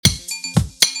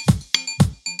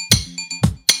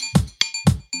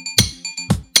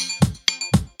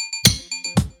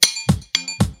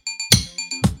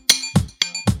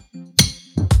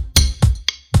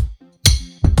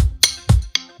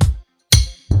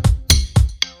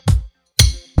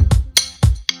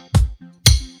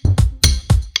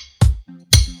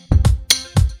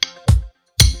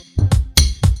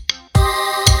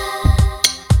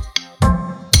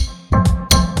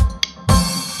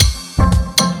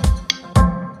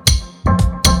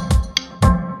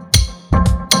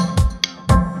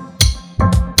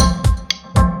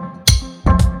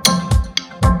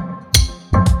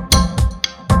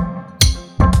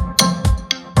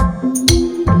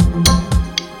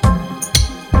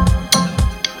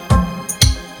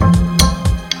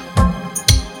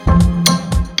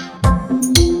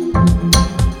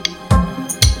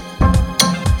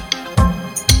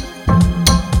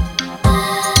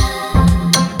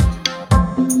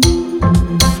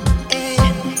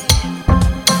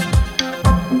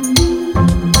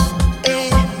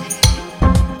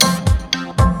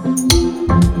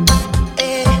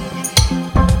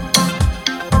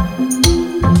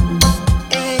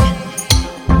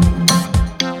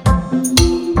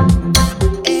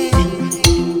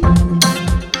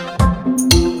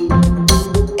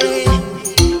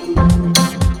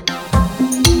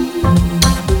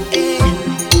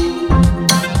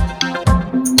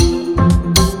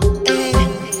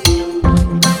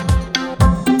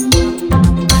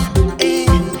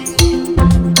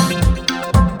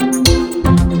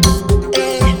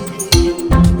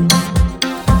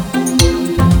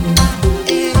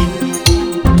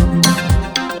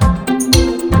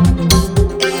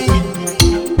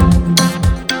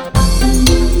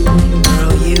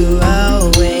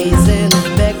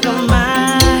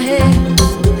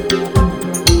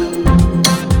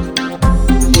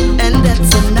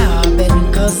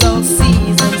all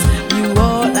seasons. You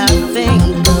all I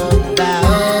think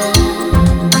about.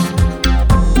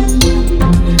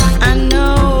 I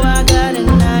know I got an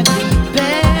ugly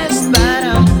past, but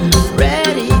I'm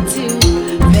ready to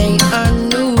paint a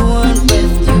new one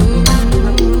with you.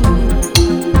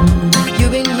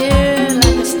 You've been here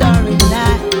like a starry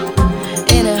night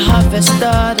in a harvest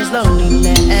starter's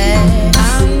loneliness.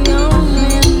 I'm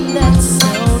knowing that's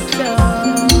so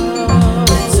close.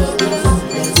 That's so close,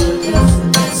 that's so close,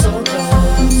 that's so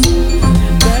close.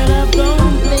 Girl, I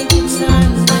don't think it's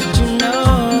time that you know.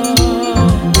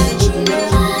 That you know,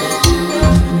 that you know.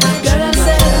 Girl, I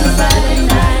said on a Friday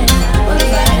night, on a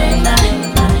Friday night,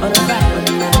 on a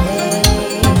Friday night.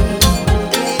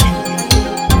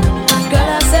 Girl,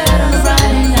 I said on a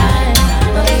Friday night,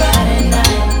 on a Friday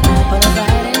night, on a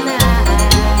Friday night.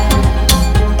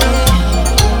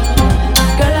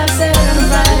 Girl, I said on a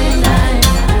Friday night,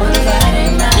 on a Friday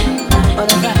night, on a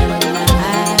Friday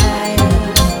night.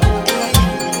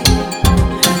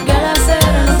 Girl, I said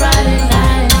on a Friday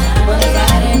night, on a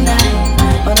Friday night,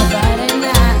 on a Friday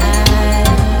night,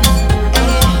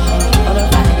 on a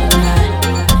Friday night.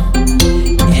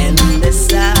 And the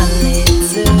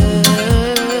solitude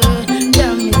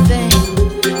got me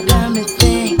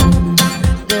think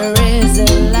there is a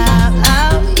love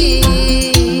out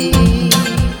here.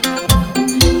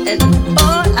 And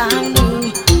all I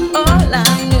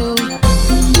knew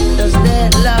was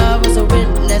that love was a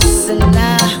witness, and I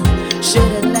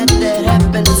shouldn't let that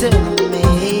happen to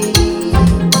me.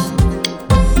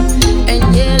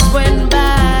 And years went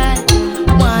by,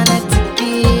 wanted to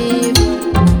give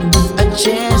a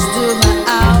chance to my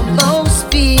outmost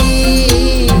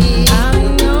fear.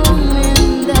 I'm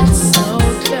knowing that's so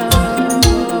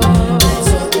close. That's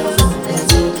so close, that's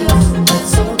so close, that's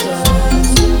so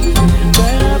close.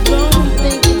 Girl, I don't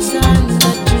think it's time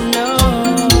that you know.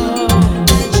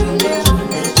 That you know,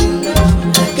 that you know.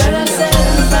 Girl, I said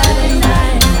on a Friday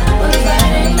night, on a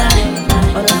Friday night,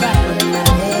 on a Friday night.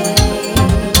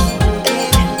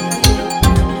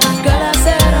 Girl, I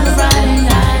said on a Friday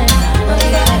night, on a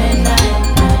Friday night,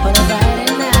 on a Friday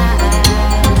night.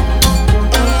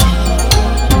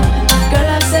 Girl, I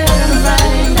said on a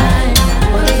Friday night,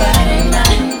 on a Friday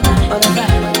night, on a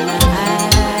Friday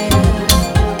night.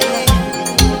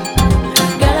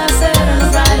 Girl, I said on a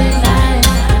Friday night,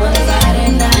 on a Friday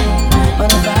night, on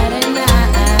a Friday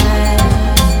night,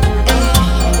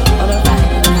 on a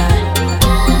Friday night.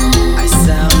 I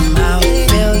somehow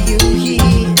feel you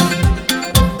here,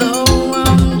 though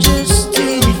I'm just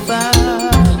too far.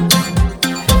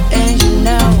 And you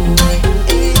know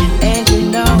it,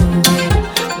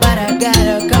 but I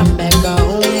gotta come back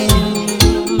home.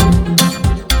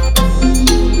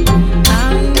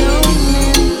 I'm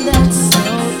knowing that's so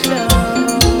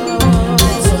close.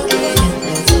 That's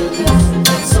so close,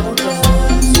 that's so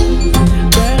close.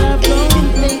 Girl, I don't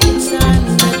think it's time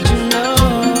that you know.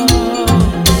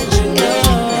 That you know.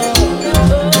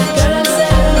 Girl, I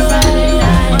said on a Friday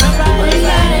night, on a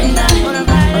Friday night, on a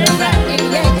Friday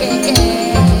night,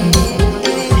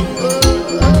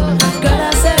 Girl, I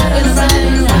said on a Friday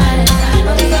night, on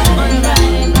a Friday night,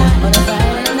 on a Friday night.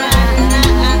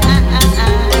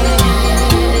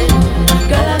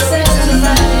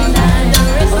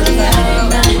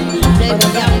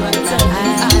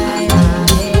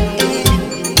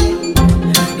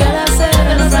 Girl, I said on a Friday night, on a Friday night, on a Friday night. Girl, I said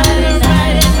on a Friday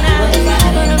night, on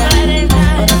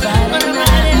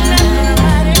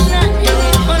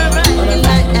a Friday night,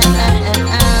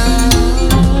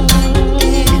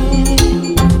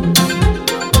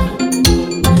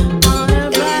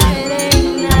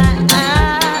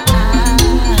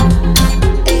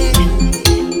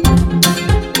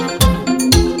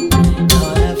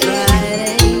 on a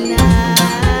Friday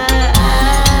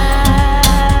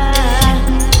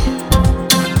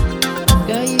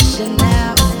Girl, you should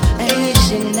know, and you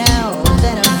should know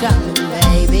that I'm coming,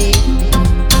 baby.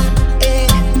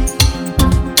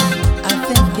 I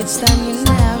think it's time you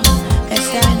know, it's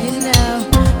time you know,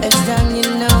 it's time you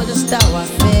know just how I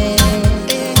feel.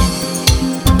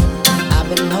 I've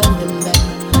been holding back,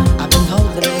 I've been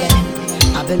holding back,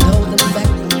 I've been holding back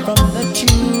from the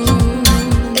truth.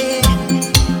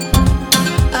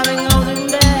 I've been holding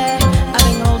back, I've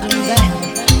been holding back,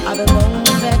 I've been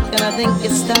holding back, and I think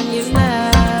it's time you know.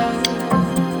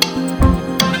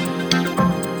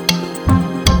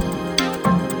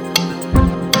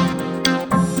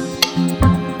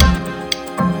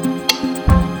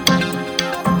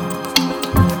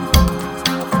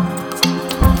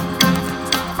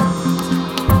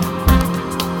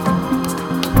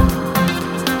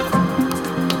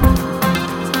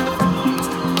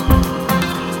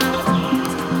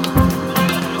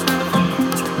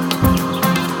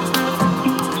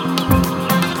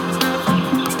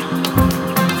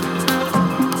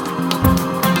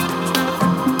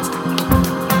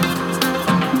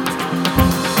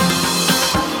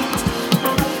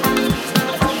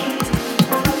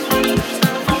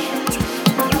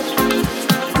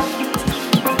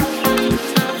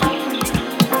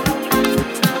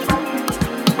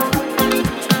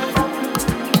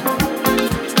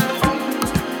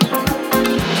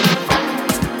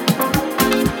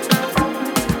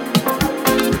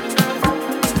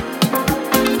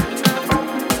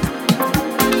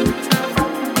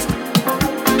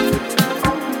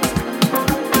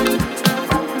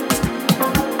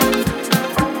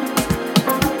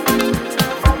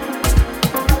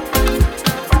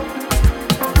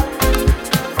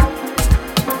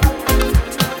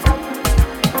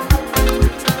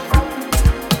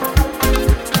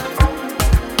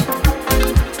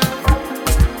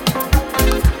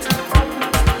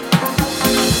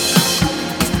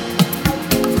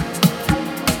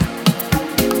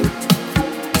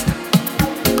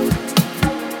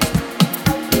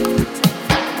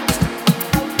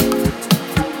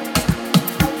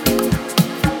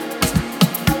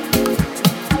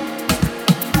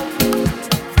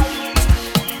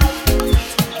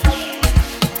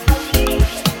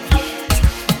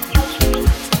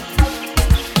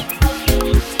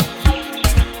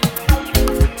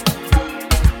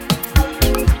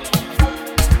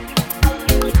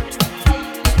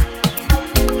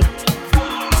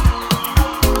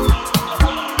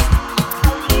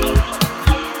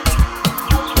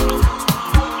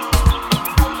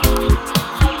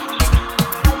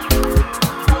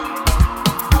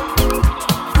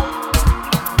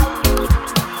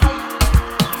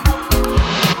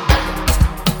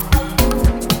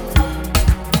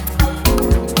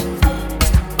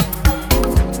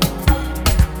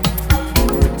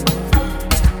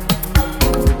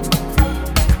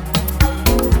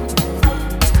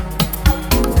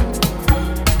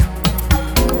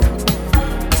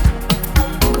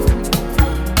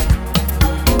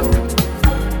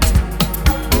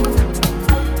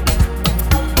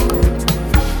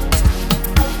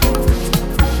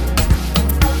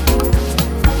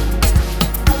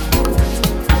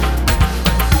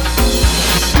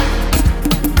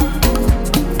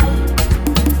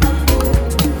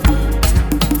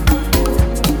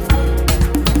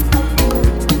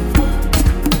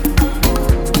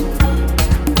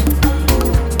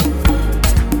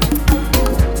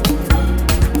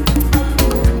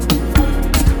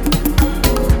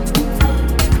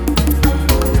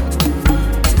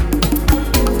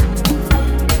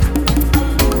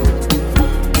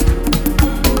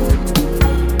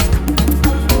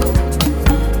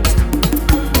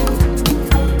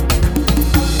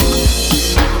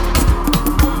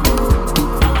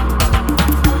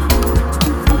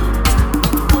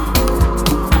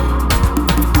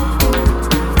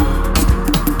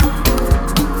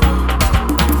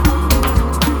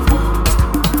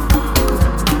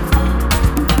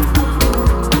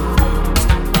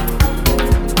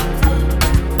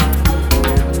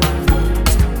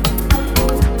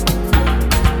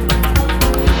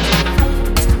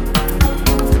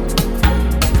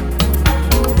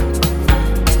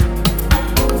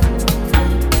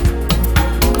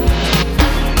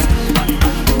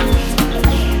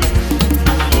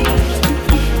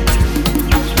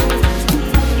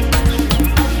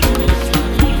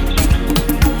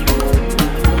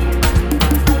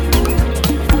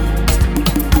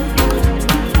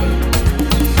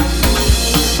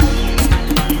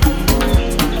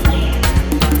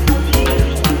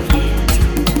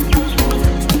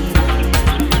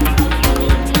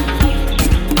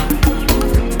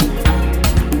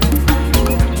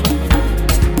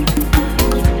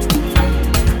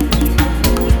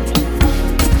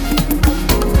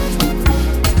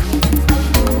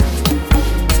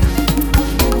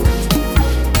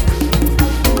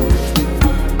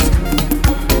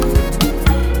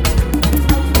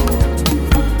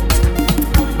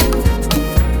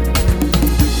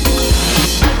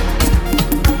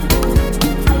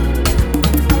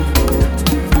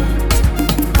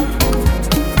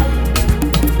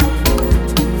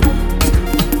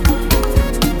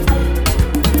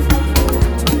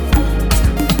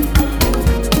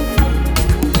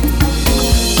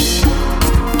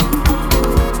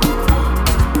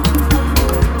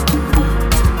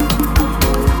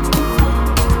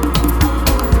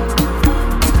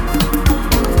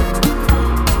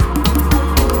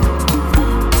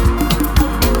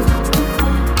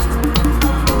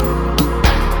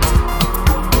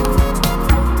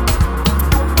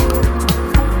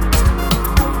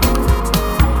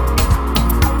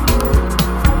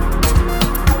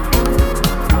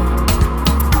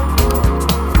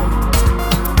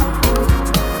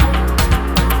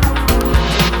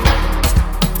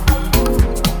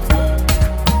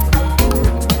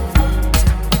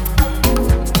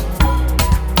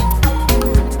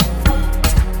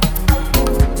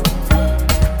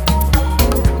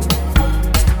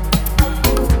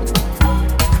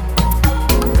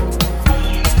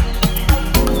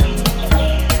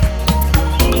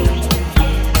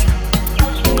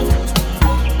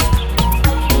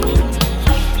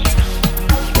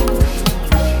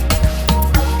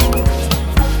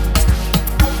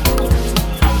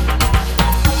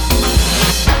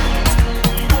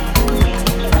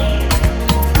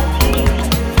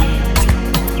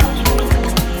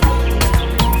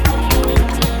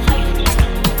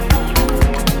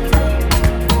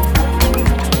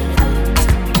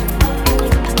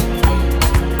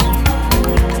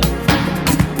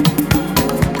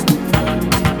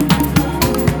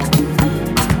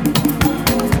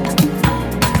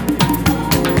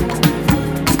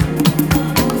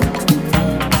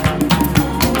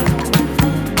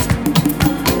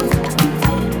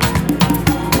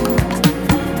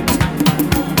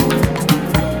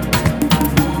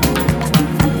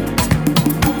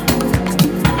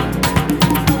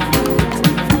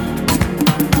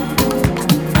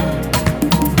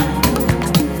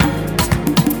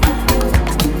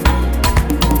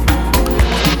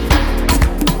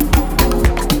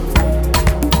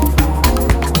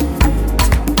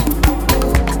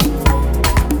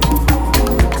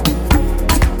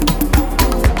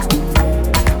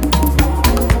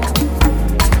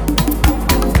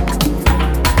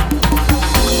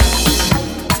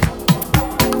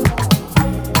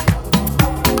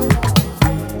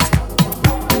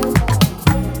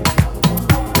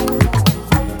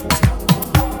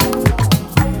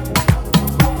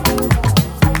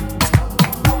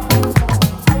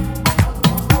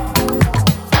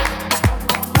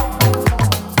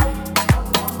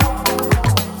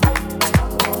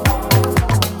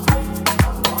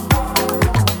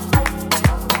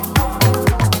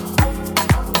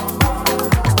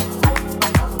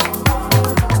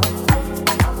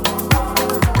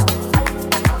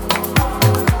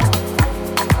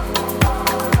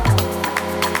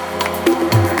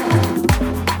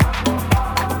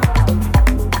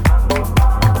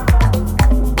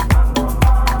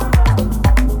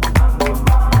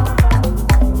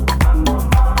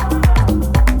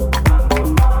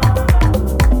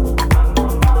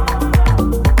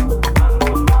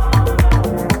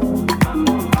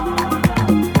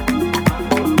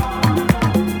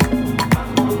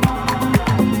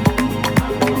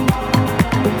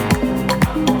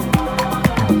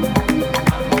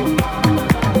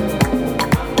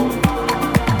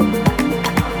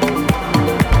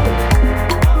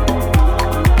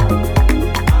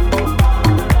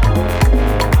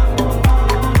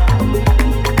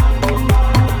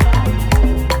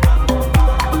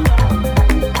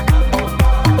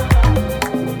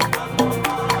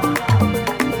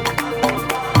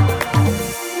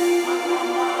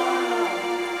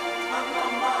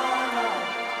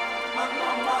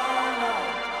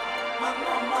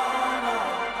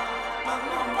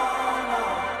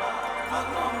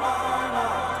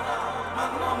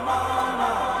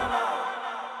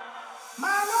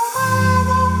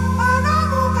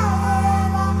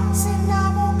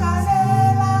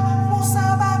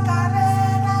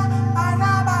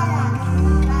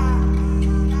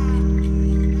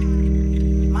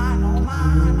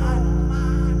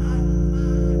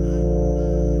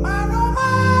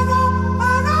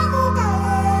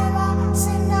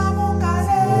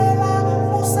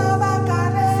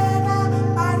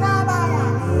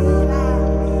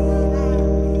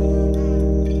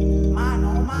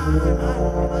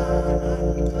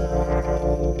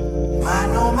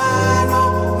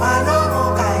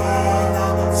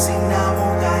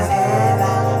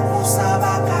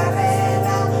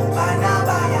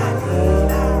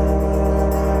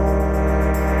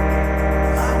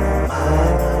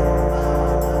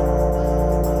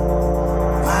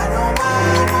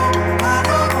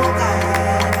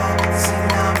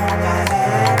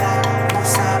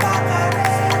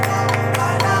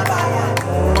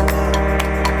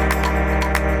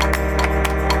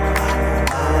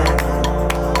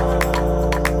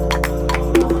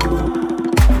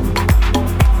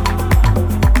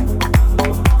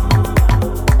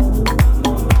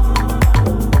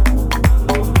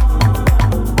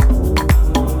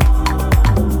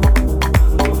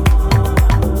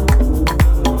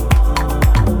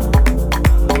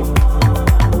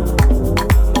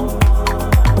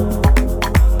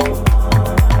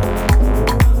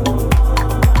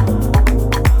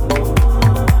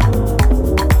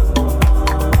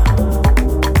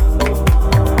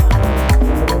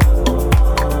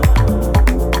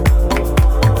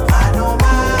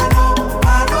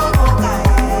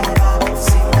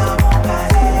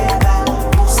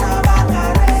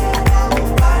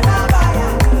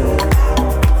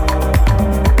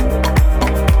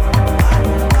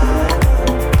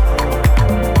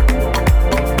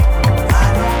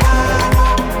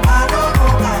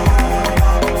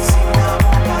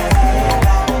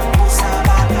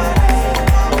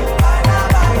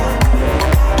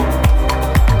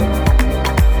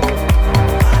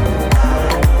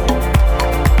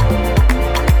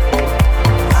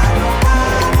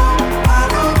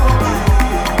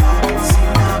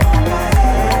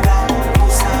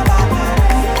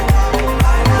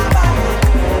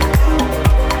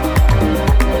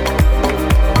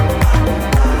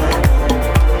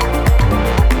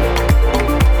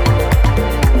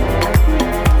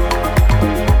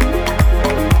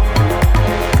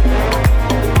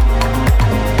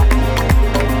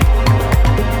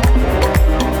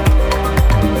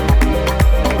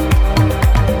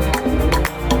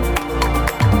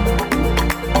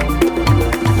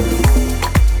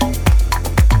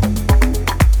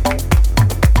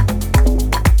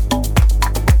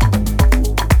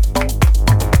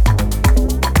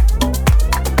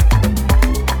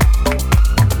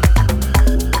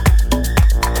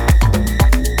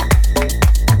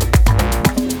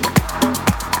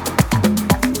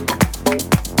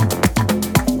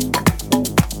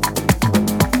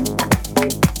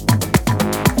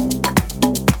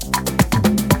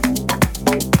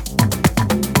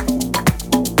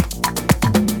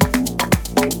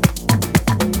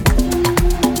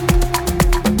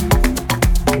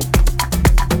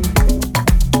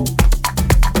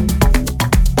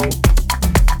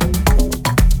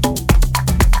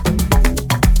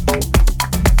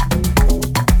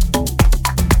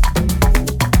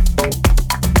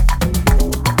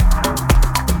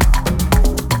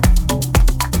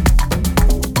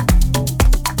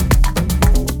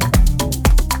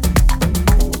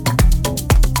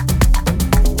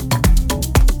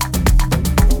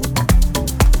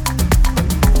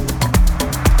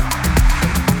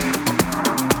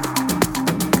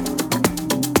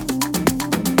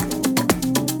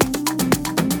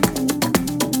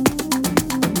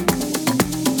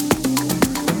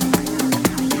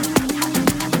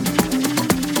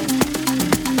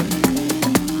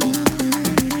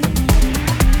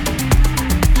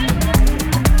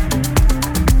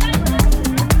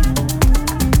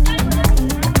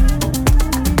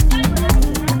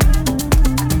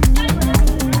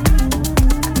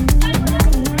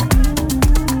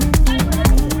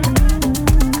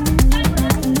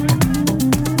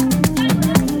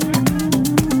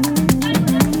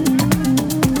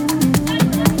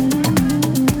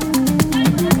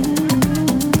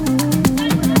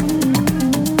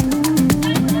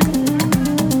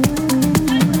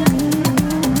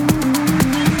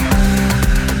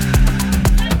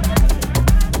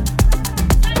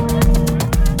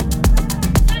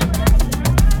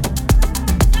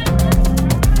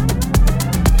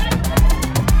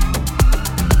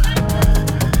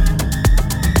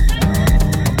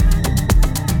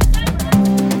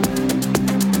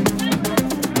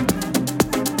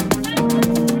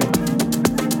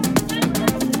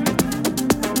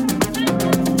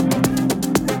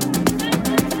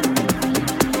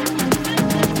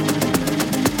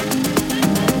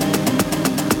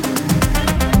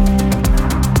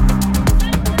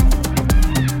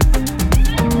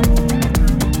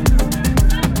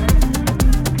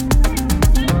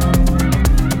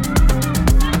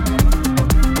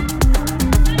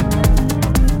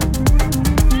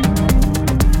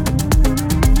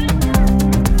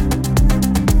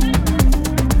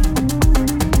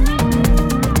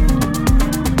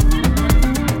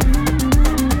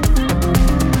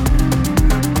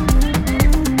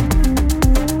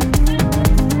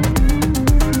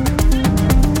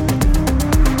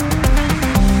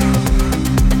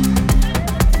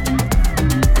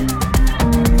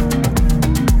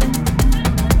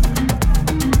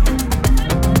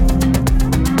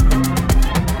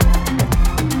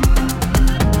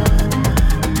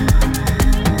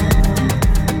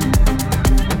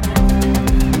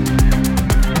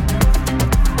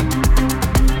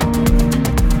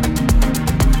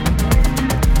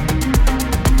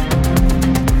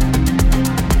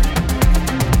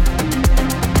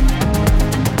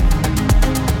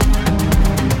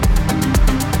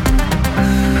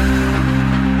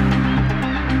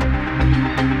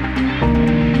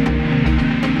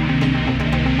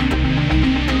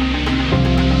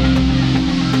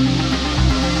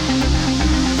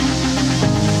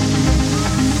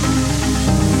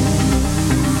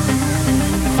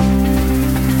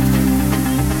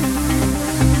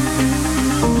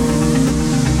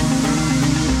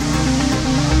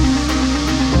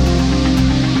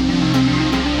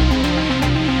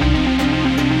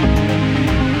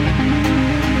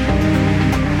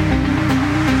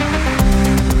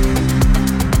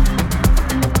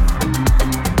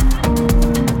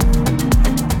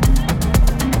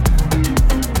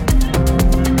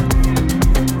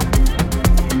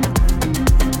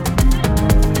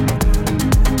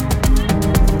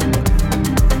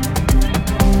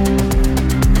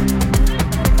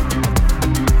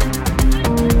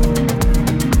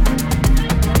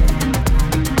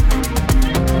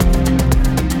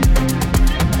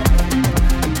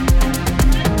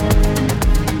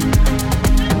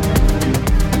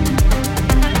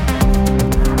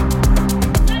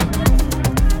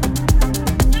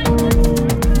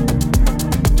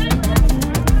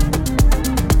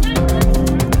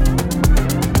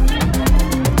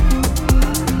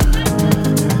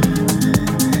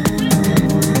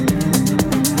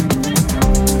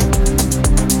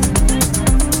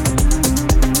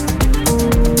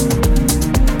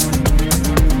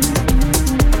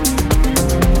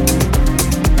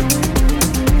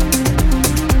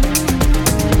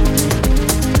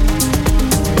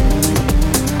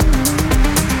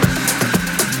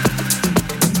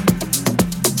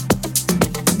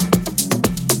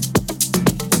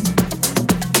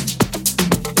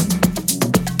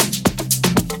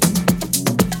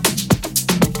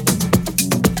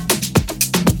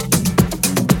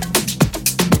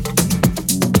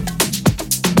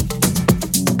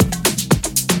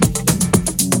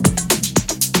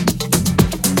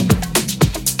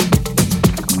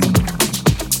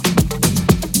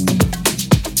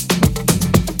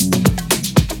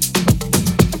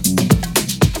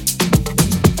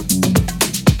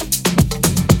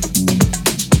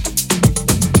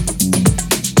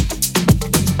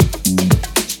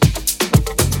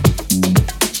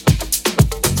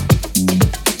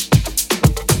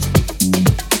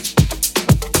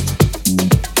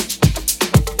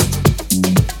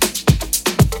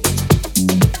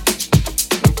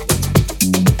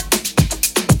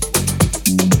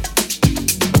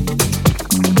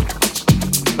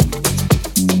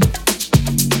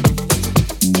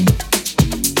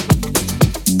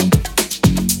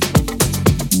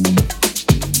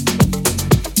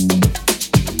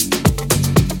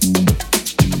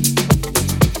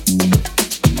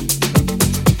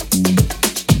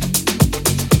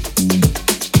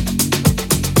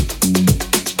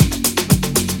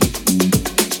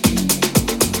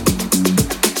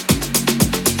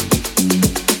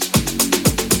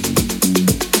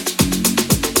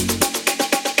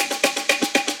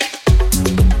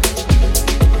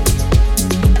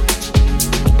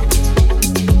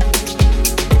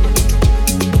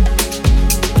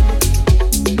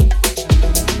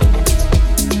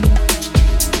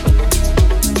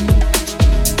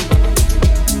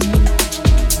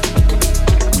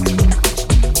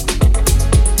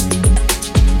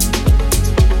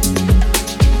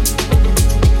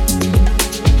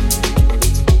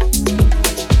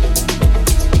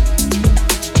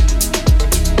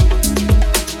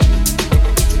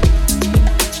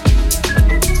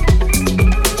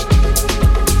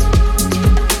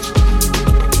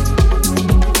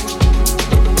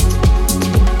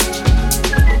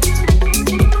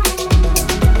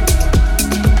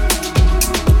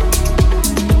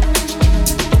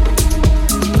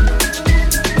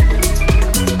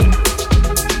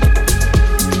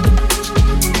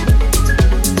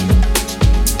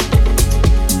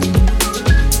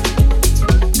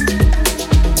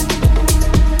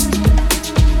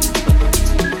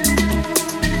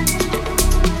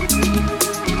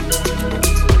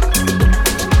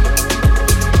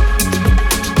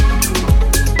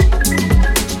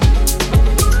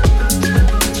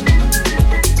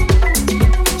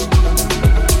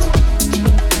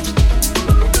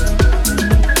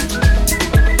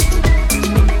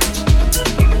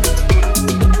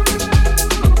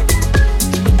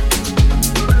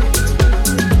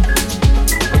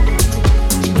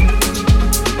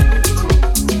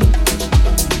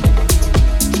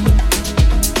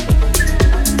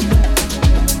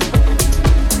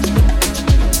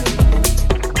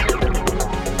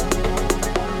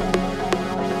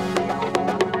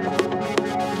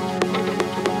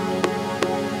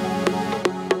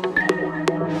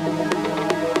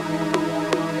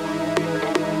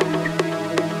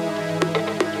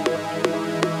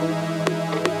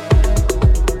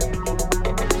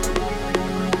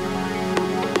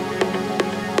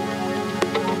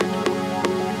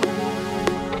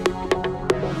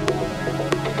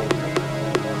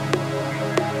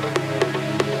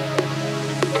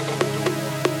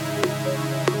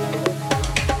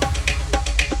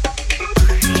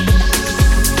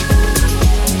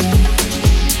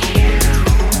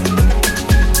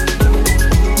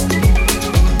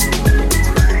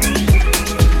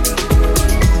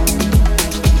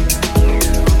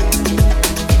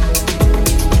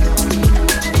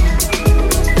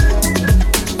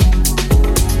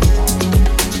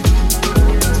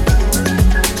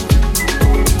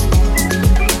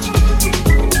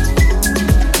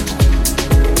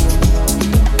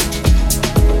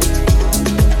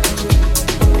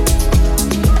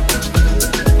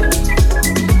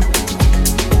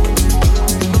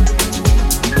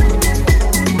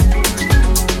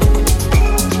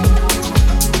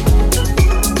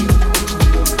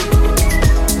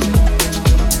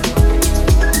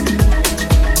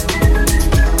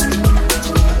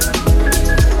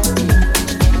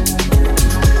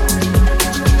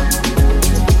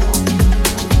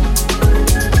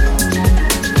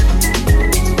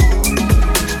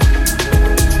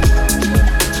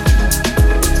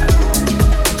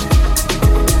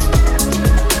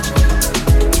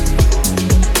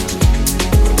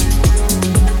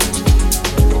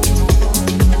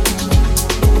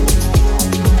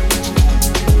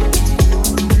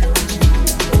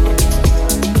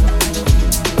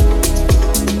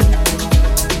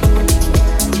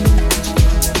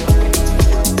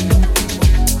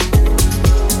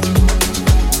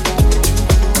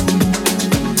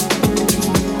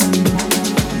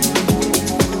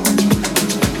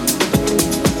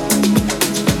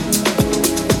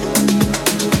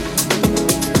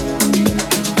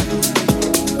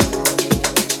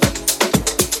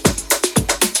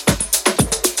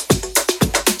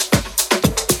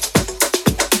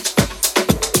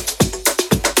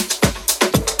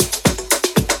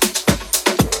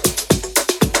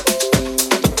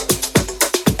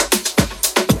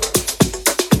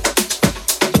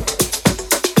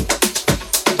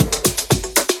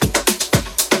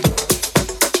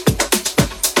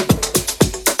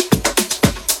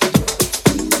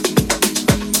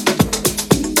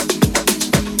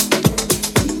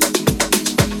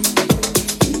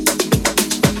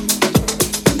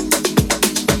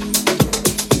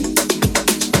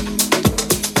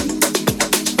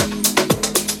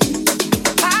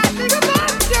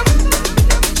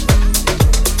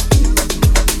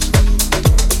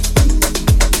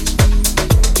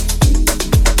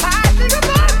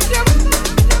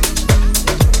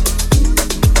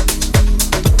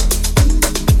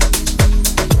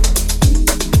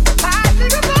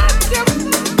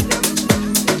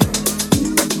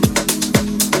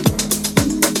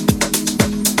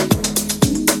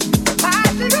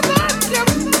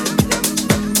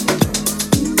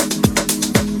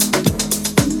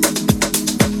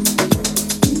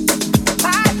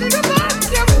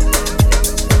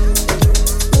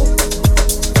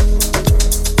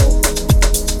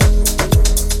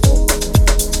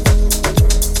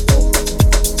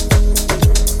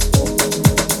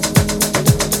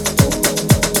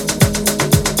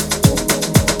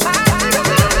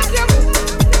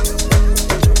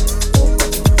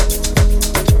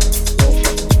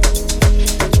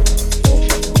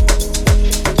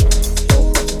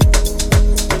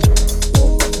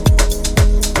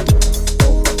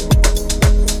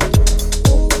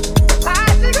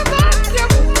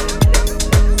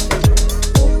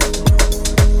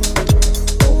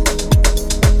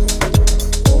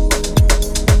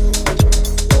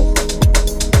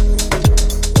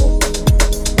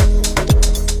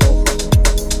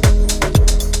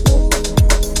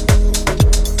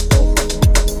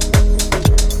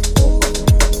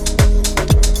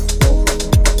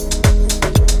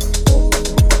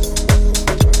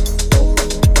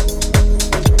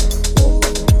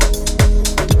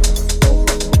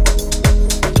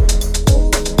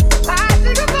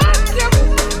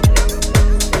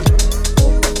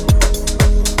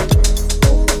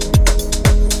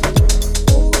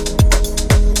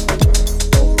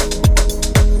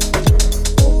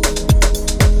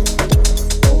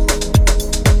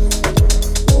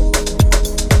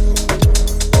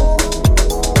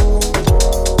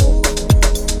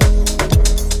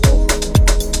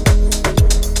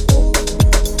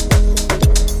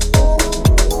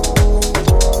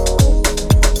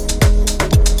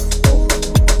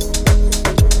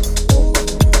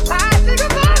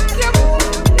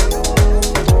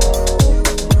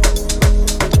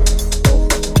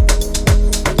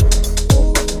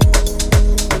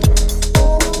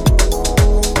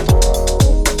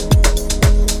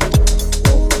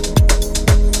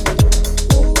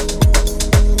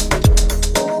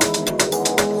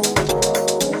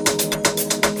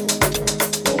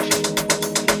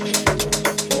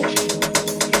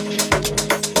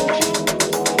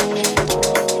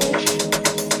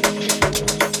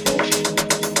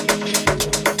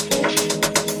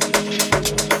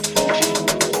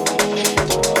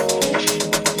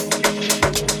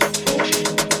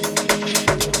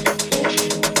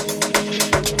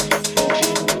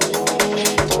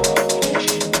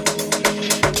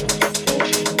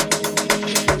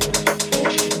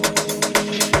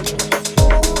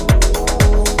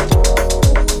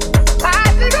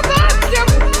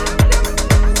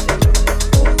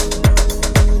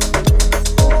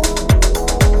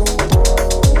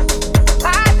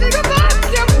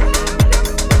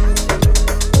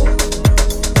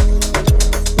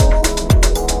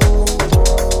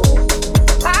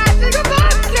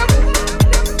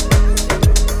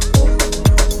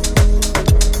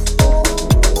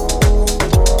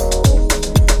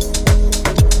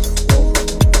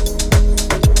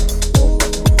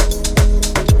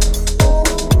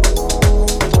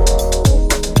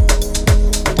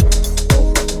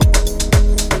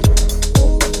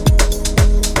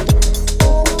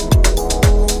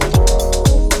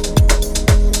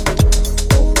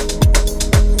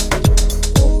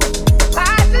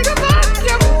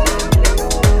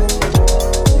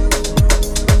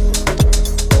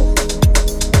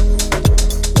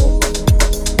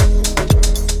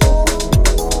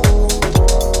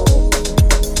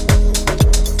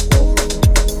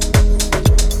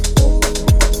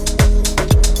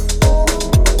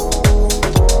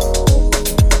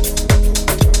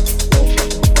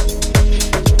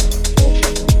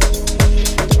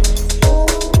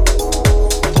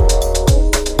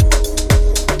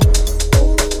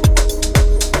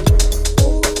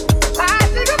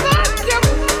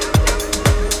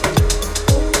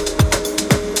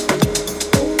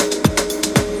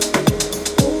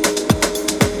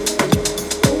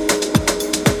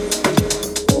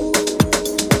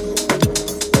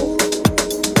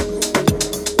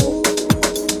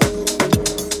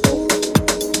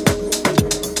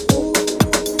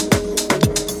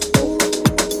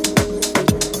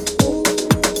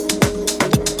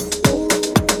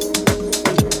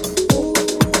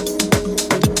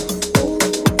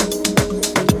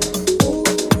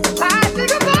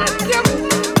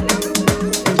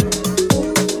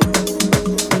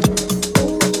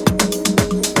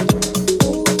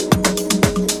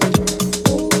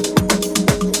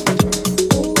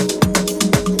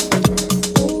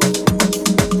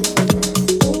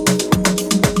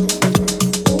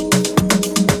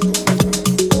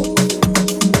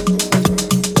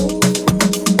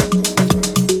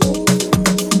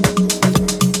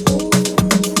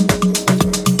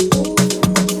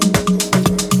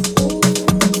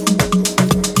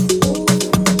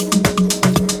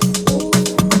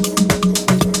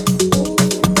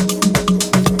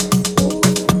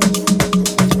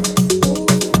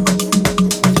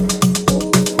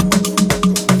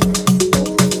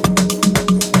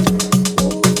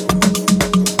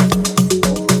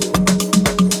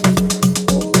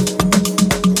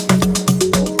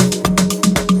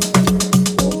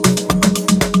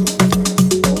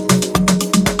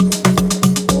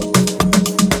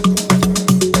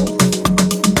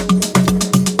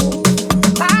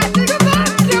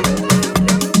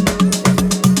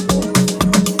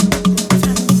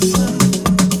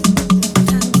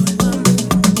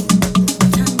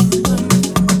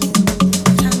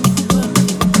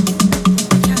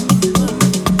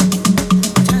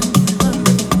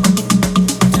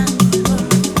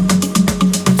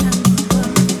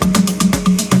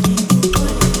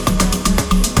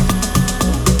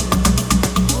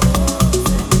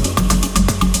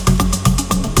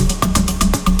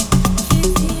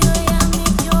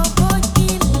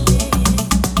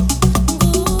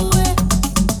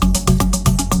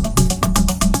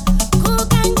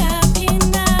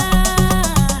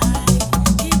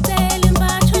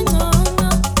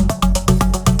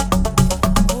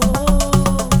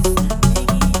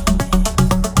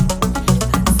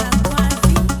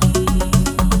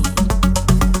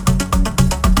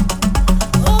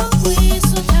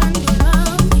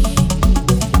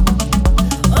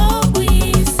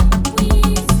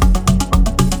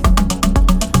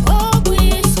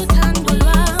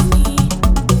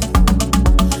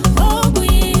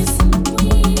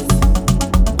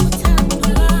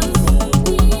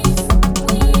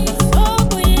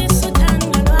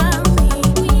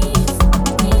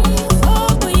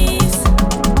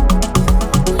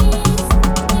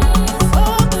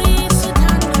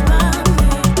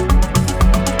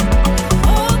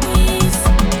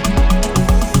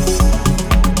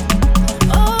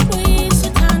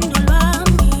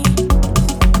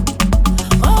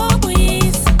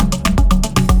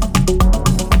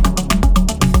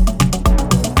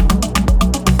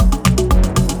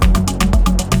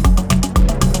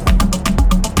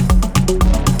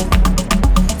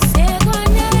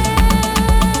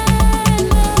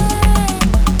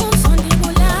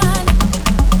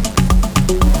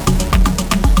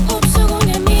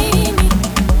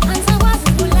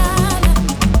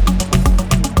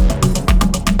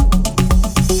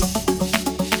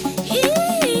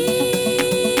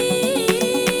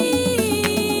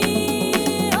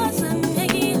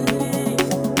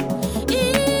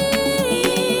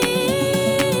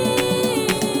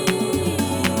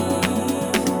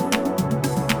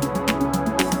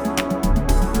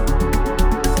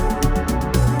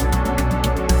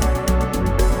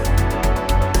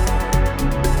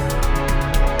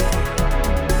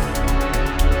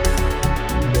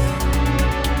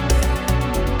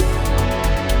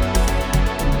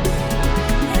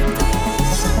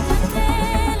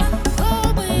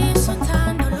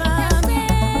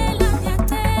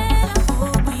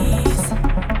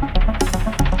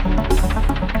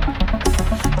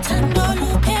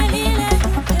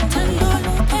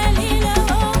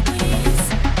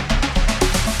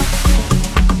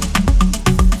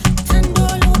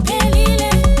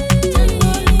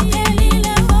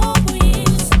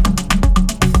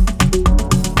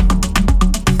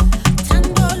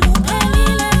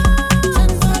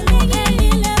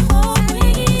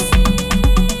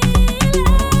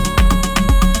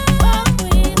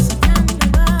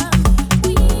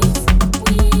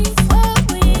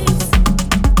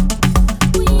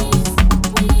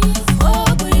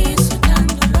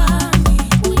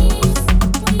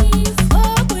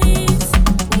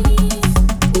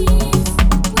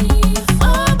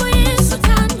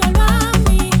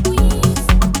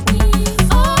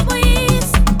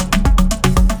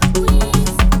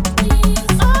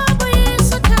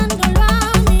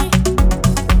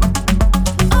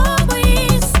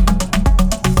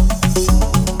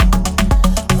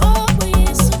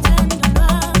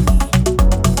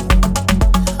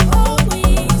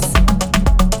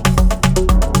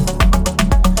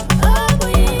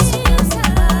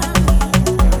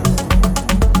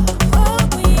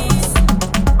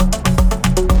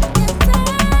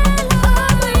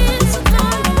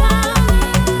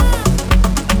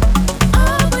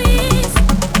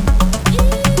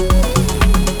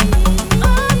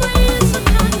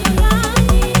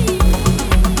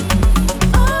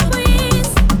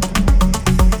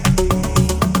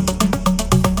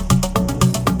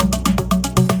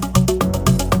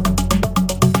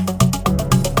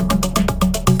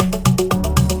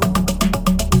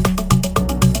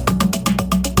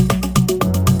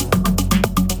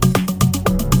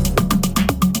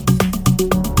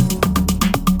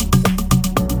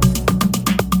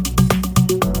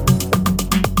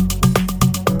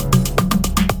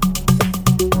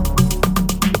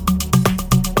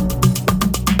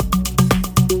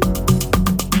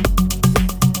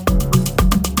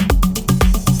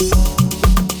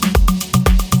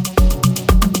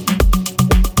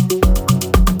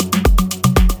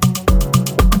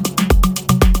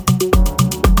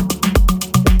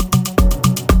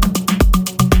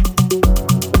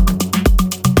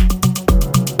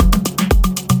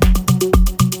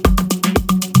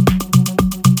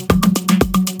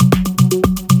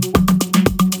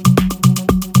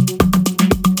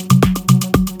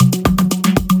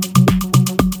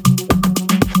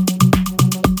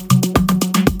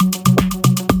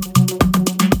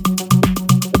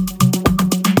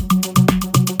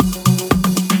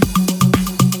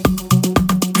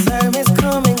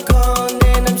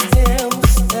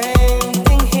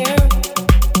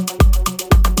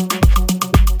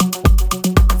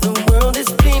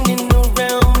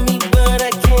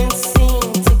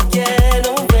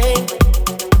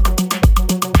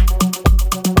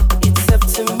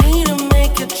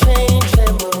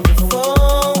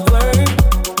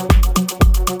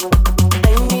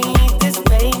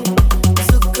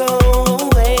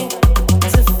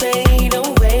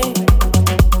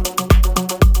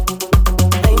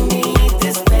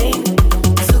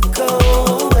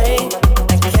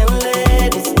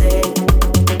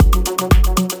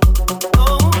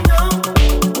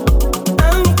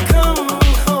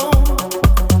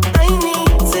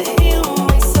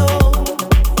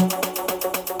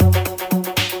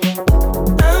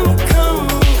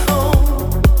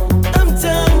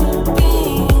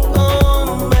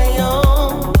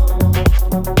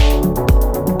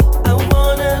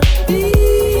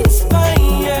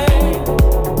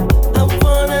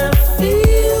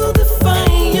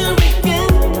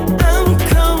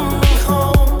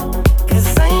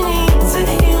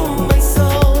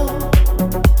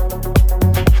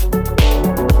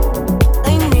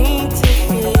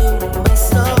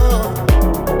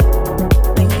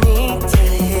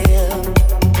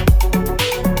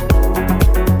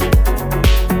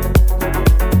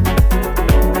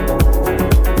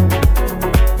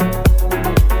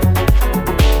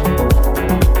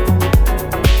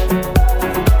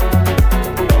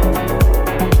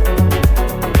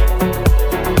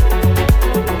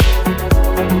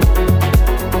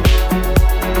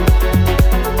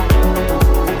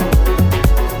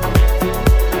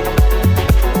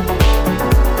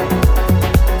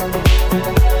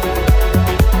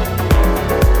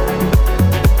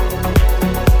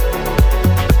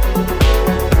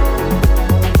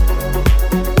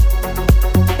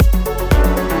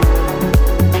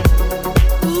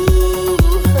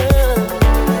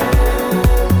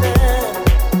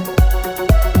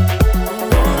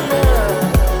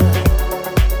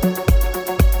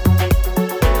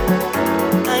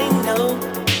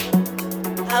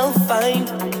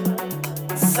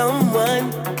 find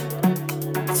someone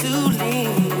to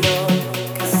lean on.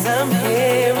 'Cause I'm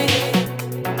hearing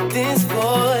this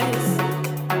voice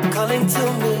calling to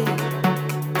me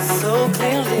so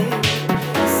clearly.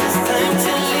 It's time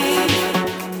to leave,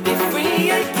 be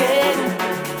free again.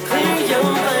 Clear your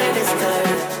mind and start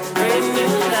brand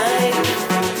new life.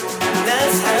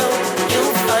 That's how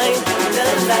you'll find the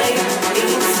light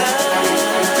inside.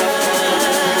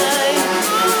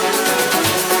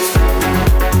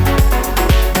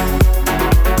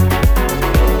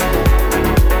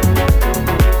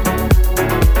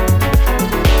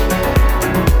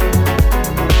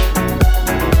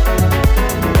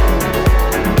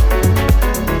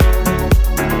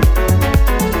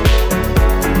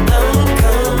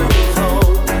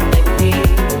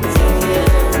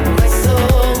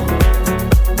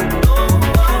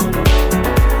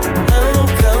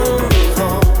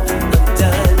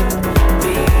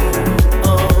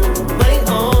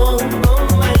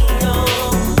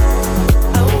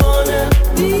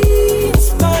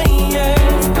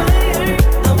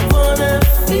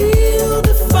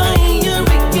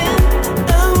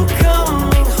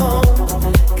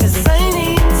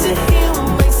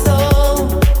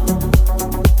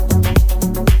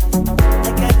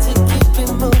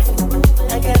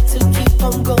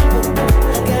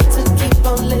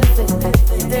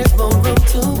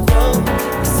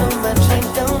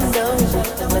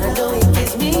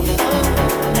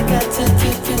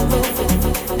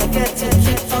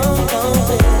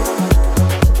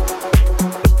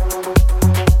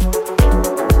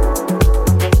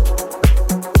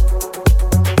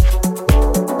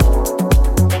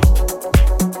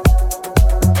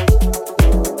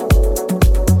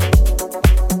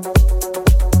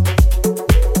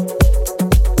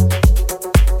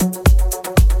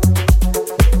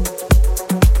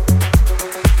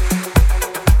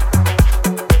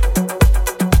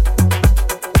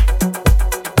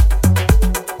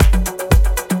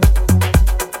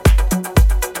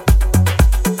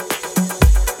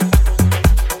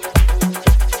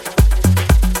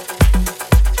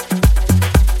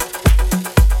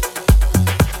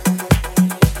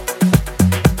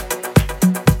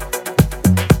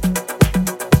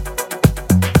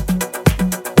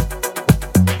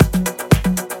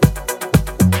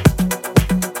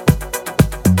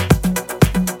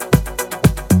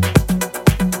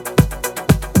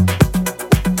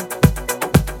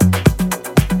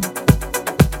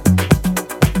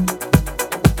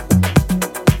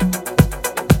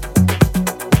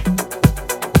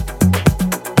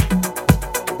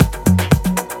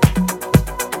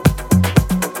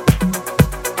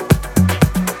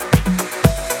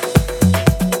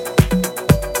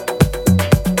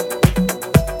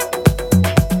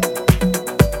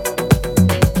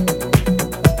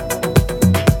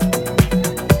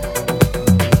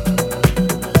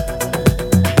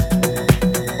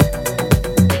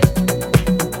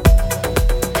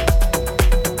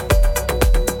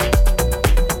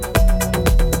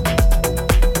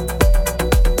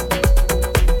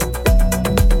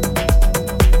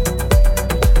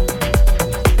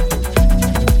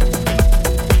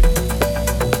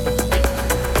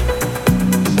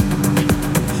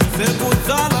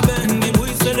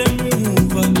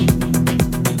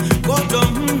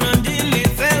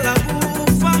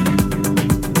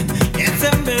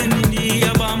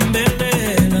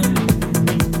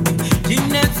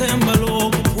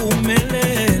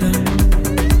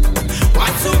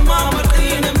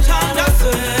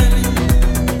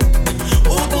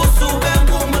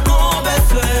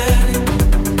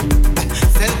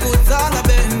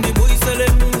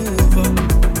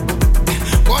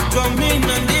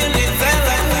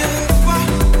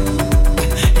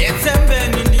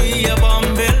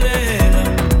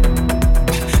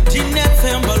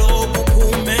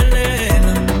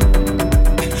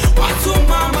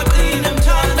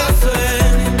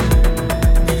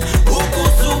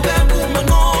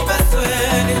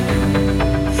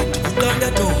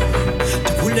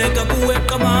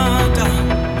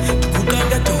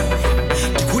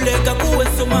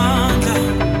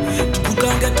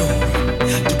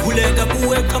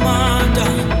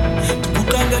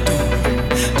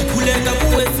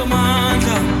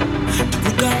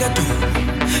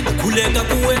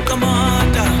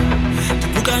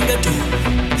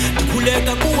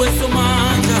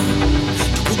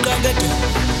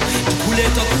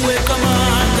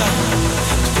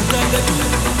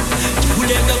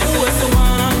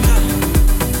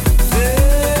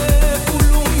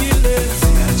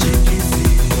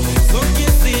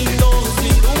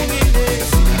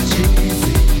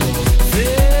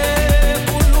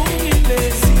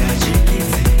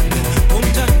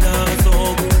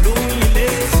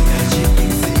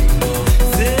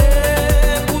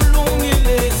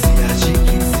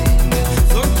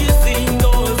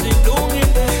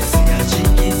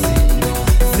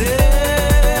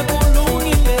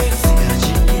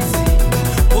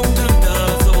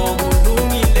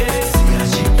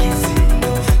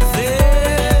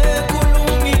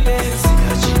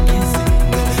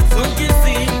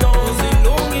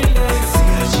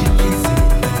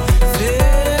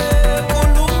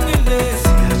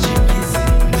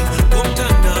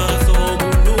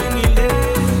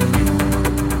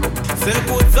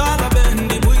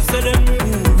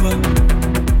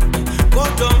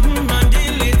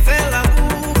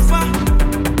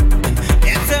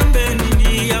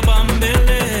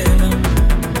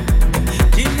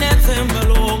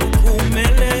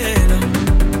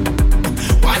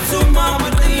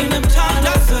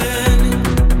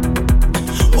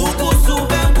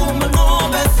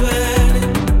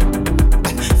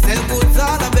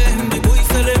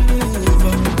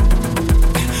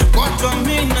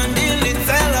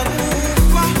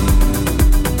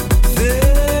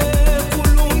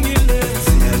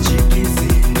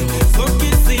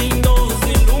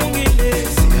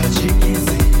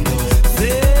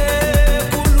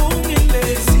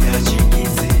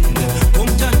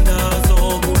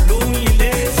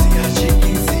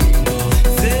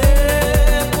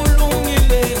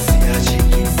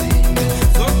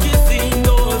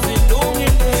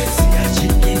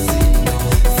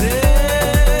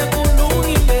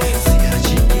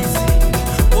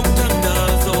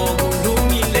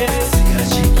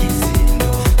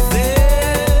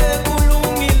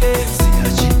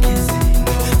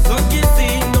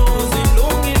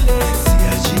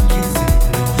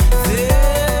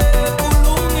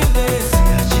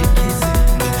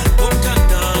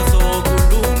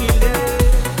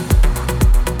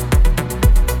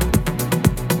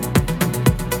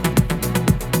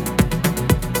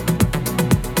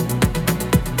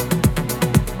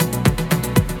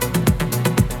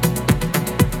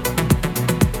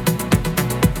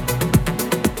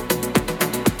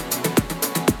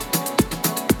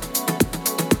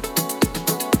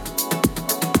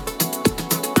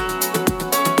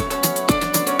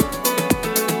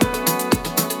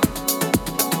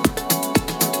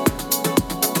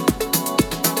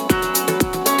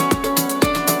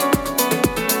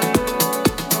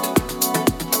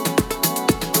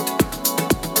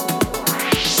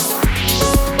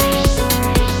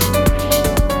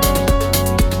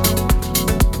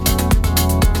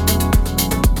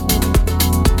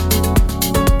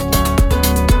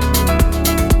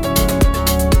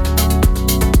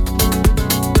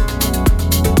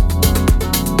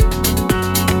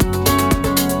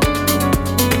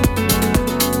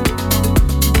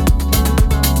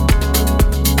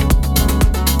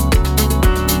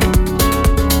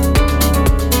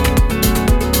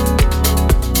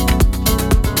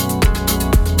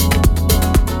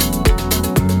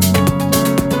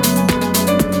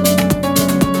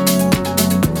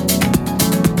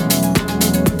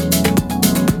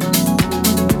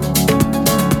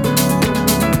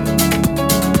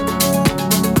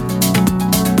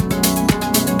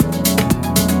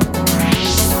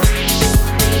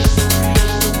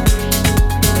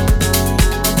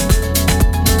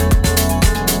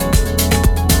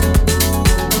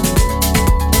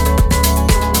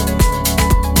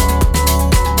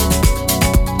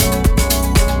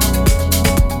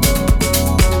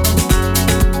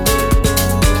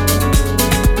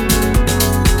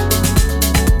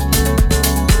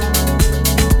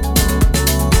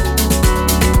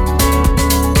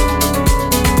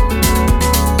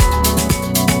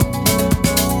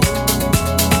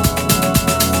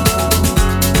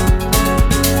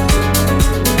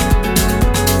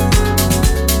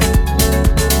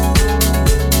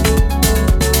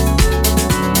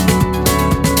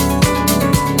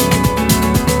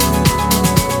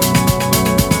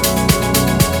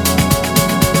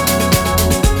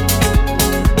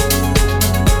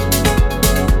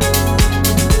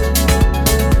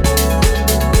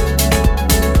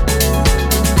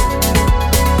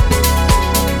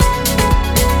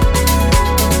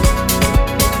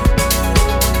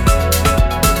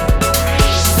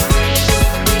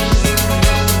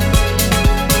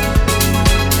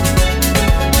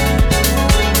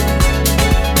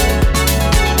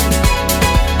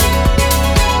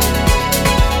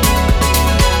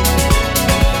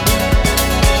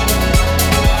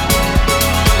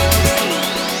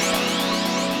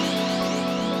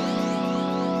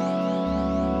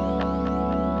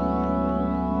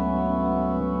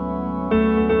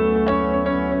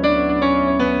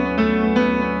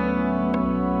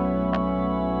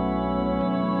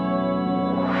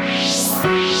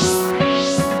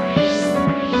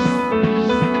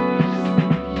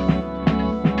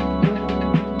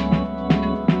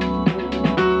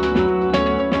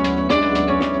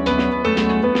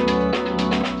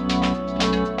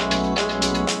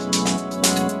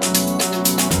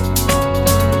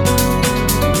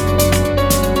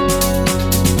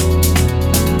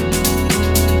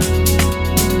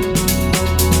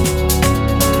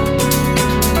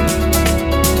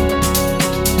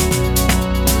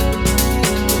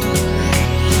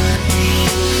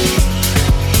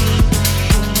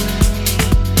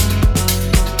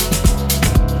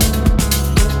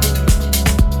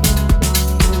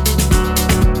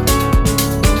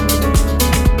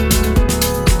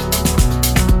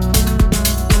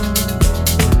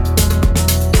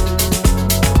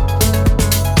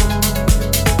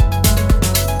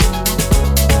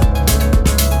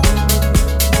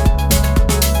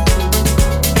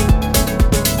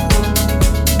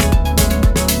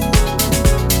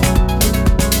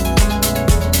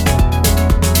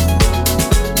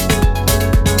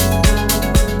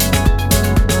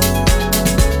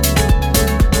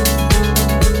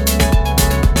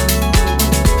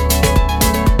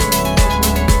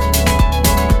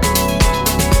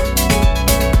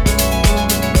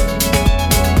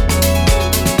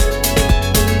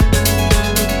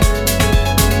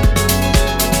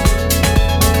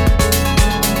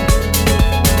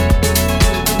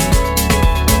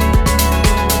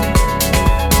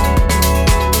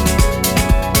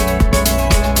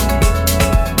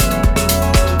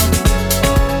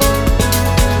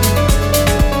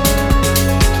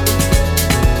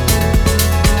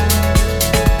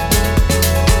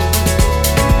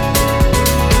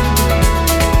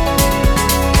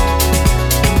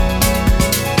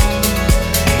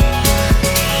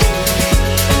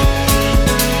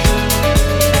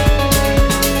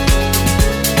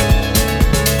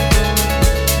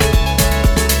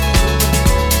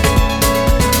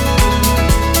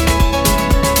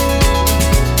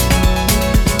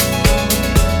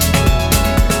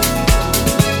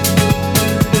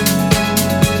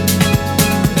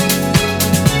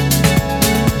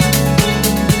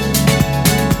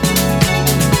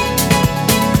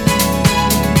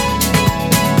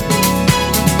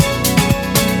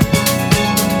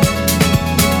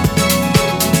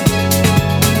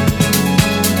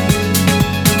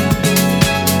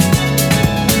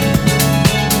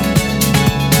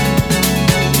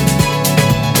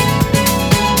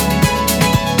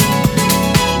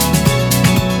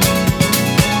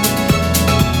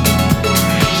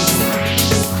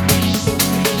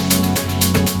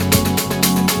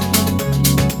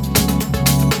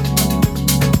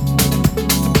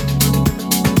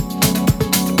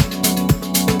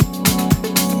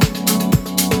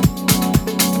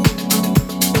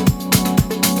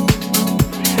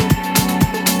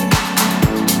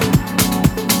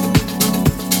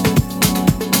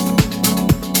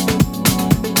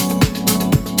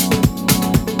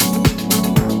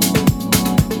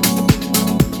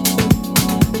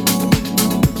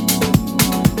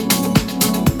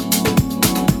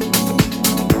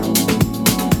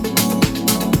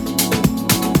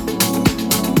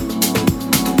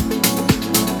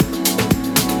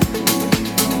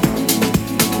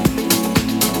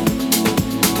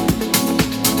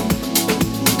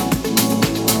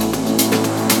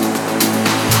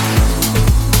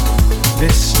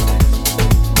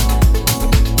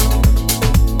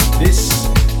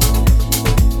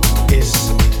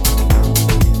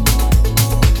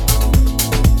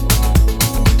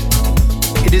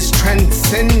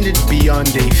 transcended beyond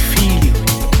a feeling,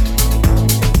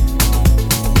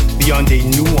 beyond a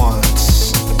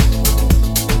nuance,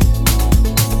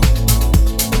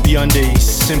 beyond a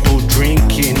simple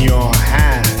drink in your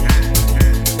hand.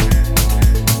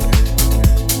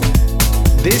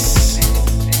 This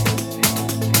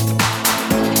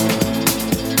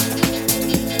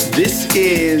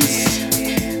is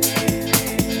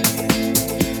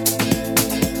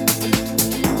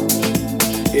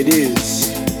it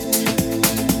is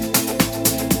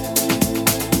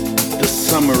the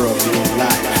summer of your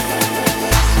life.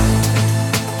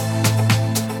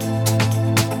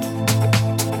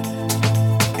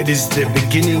 It is the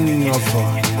beginning of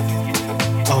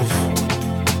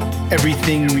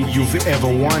everything you've ever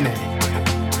wanted.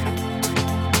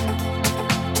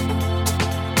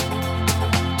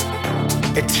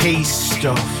 A taste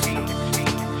of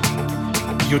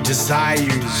your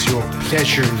desires, your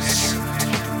pleasures.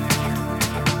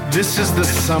 This is the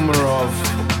summer of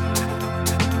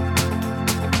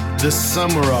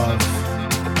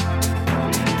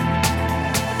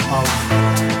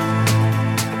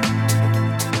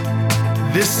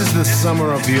this is the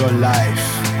summer of your life.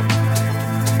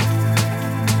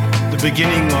 The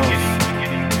beginning of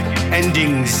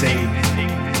endings, a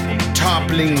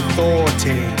toppling thought,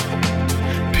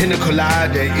 a pina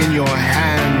colada in your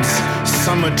hands,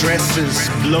 summer dresses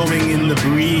blowing in the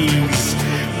breeze.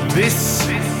 This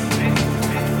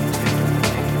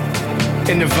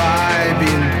in a vibe,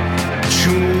 in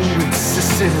tune with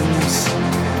systems.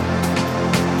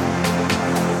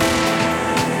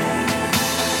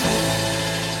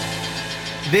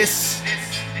 This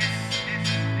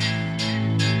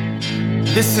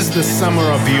is the summer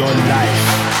of your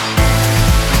life.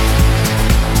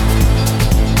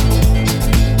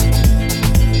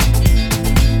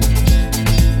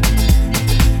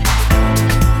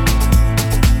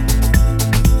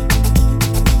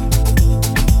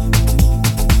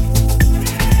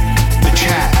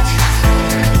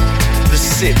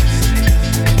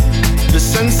 The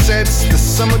sunsets, the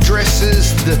summer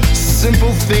dresses, the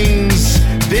simple things.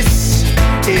 This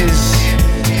is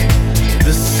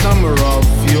the summer of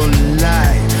your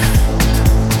life.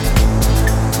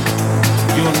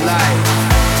 Your life.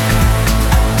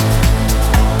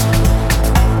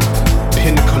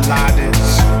 Pina coladas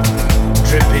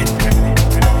dripping,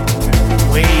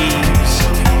 waves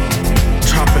of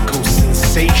tropical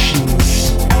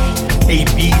sensations, a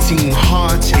beating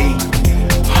heart, a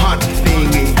hot thing,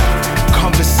 a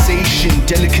conversation,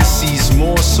 delicacies,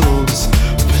 morsels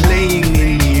playing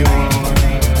in your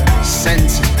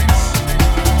senses.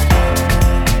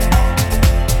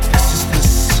 This is the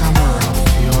summer of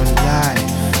your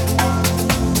life.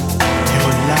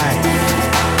 Your life.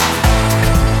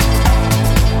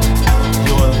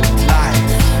 Your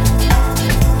life.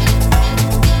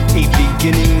 A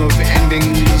beginning of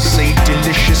endings, a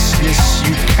deliciousness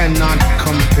you cannot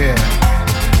compare.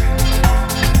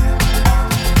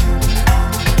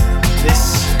 This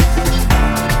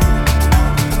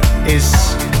is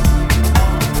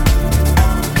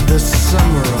the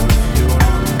summer of your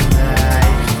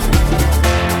life.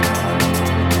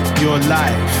 Your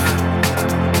life.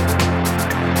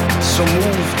 So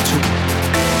move to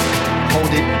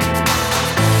hold it,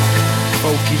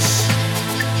 focus,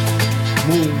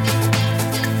 move.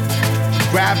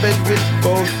 Grab it with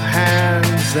both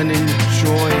hands and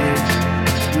enjoy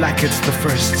it like it's the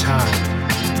first time.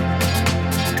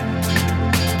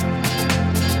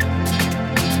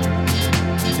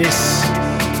 This,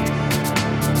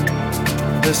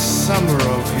 the summer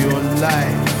of your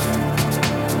life.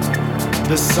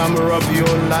 The summer of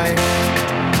your life.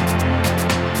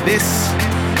 This,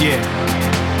 yeah.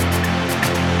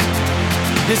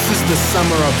 This is the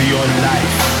summer of your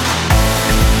life.